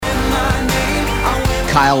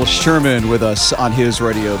Kyle Sherman with us on his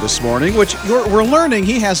radio this morning, which we're learning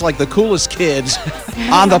he has like the coolest kids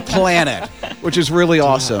on the planet, which is really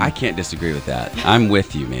awesome. I can't disagree with that. I'm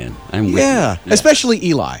with you, man. I'm with you. Yeah, especially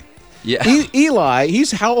Eli. Yeah. Eli,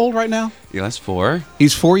 he's how old right now? Eli's 4.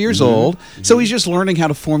 He's 4 years old, so he's just learning how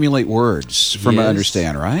to formulate words, from what I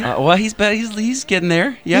understand, right? Well, he's getting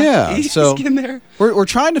there. Yeah, he's getting there. We're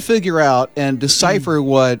trying to figure out and decipher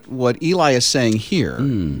what Eli is saying here.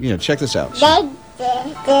 Check this out.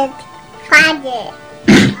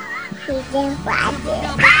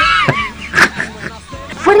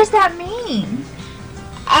 What does that mean?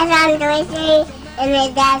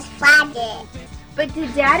 But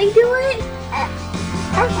did Daddy do it?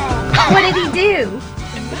 What did he do?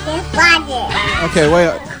 Okay,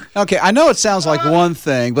 wait. Okay, I know it sounds like one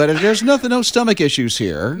thing, but there's no stomach issues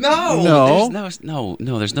here. No,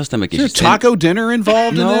 there's no stomach issues. Is there taco dinner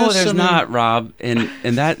involved in this? No, there's not, Rob, and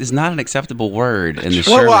that is not an acceptable word in the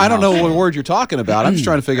Well, I don't know what word you're talking about. I'm just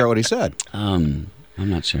trying to figure out what he said. I'm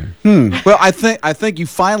not sure. Well, I think you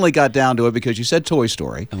finally got down to it because you said Toy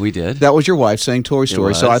Story. We did. That was your wife saying Toy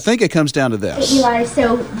Story, so I think it comes down to this. Eli,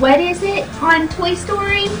 so what is it on Toy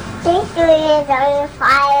Story? Toy Story is on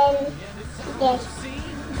fire. This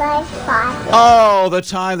Buzz father. Oh, the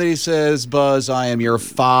time that he says, Buzz, I am your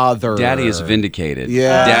father. Daddy is vindicated.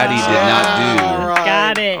 Yeah. Daddy did not do. All right.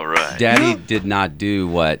 Got it. All right. Daddy did not do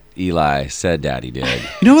what Eli said Daddy did.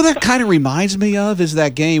 You know what that kind of reminds me of is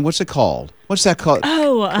that game. What's it called? What's that called?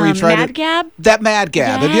 Oh, Mad Gabb? That Mad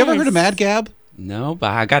Gabb. Have you ever heard of Yes. Mad Gabb? No, but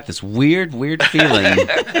I got this weird feeling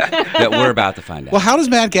that we're about to find out. Well, how does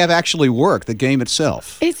Mad Gabb actually work, the game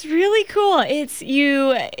itself? It's really cool. It's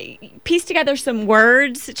you piece together some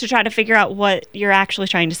words to try to figure out what you're actually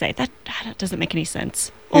trying to say. That doesn't make any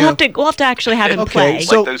sense. We'll have to actually have him play.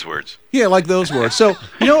 So- Like those words. Yeah, like those words. So,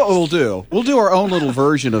 you know what we'll do? We'll do our own little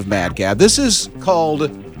version of Mad Gabb. This is called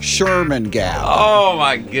Sherman Gabb. Oh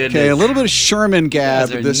my goodness. Okay, a little bit of Sherman Gabb You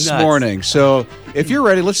guys are this nuts. morning. So, if you're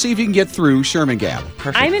ready, let's see if you can get through Sherman Gabb.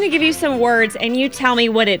 Perfect. I'm going to give you some words, and you tell me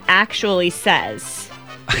what it actually says.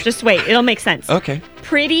 Just wait. It'll make sense. Okay.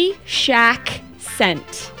 Pretty shack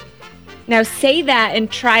scent. Now say that and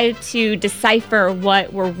try to decipher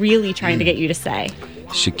what we're really trying to get you to say.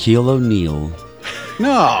 Shaquille O'Neal.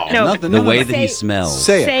 No, No. nothing. The no, way no. that he Say- smells.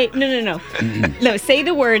 Say it. No. No, say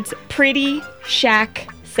the words pretty shack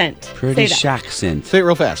scent. Pretty say that. shack scent. Say it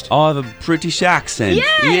real fast. Oh, I have a pretty shack scent.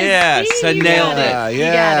 Yes! Yes, See, I you nailed got it. it. You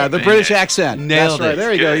Yeah, got it. the British accent. Nailed That's right. it.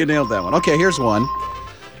 There you go. Good. You nailed that one. Okay, here's one.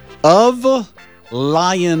 Of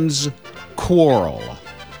lions quarrel.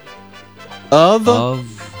 Of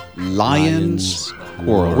lions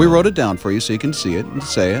quarrel. We wrote it down for you so you can see it and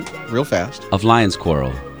say it real fast. Of lion's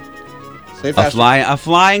quarrel. Say it A fast.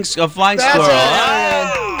 flying squirrel.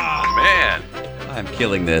 Oh, man. I'm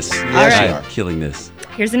killing this. Yes, right. you are. I'm killing this.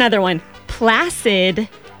 Here's another one. Placid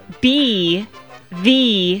be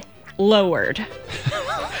the lowered.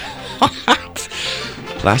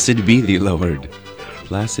 Placid be the lowered.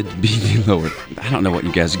 Placid be the lowered. I don't know what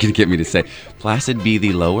you guys are going to get me to say. Placid be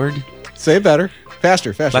the lowered. Say it better.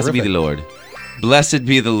 Faster. Blessed be Riff the it. Lord. Blessed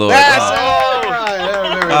be the Lord. That's Oh. all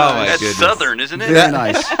right. Very Oh, nice. my That's goodness. Southern, isn't it? Very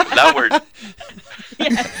nice. That word.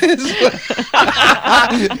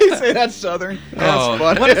 You say that's Southern. That's Oh,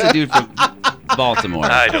 funny. what is the dude from Baltimore?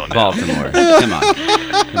 I don't know. Baltimore. Come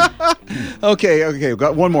on. Okay. We've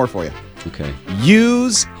got one more for you. Okay.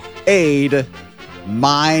 Use, aid,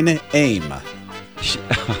 mine, aim.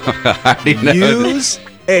 I already know. Use,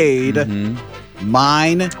 aid,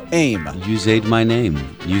 mine, aim. Use aid my name.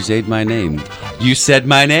 Use aid my name. You said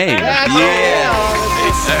my name.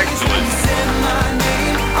 Excellent.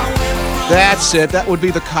 That's it. That would be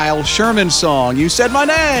the Kyle Sherman song. You said my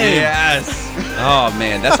name. Yes. Oh,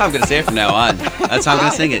 man. That's how I'm going to say it from now on. That's how I'm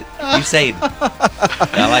going to sing it. You say it.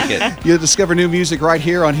 I like it. You'll discover new music right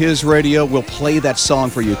here on His Radio. We'll play that song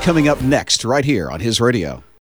for you coming up next right here on His Radio.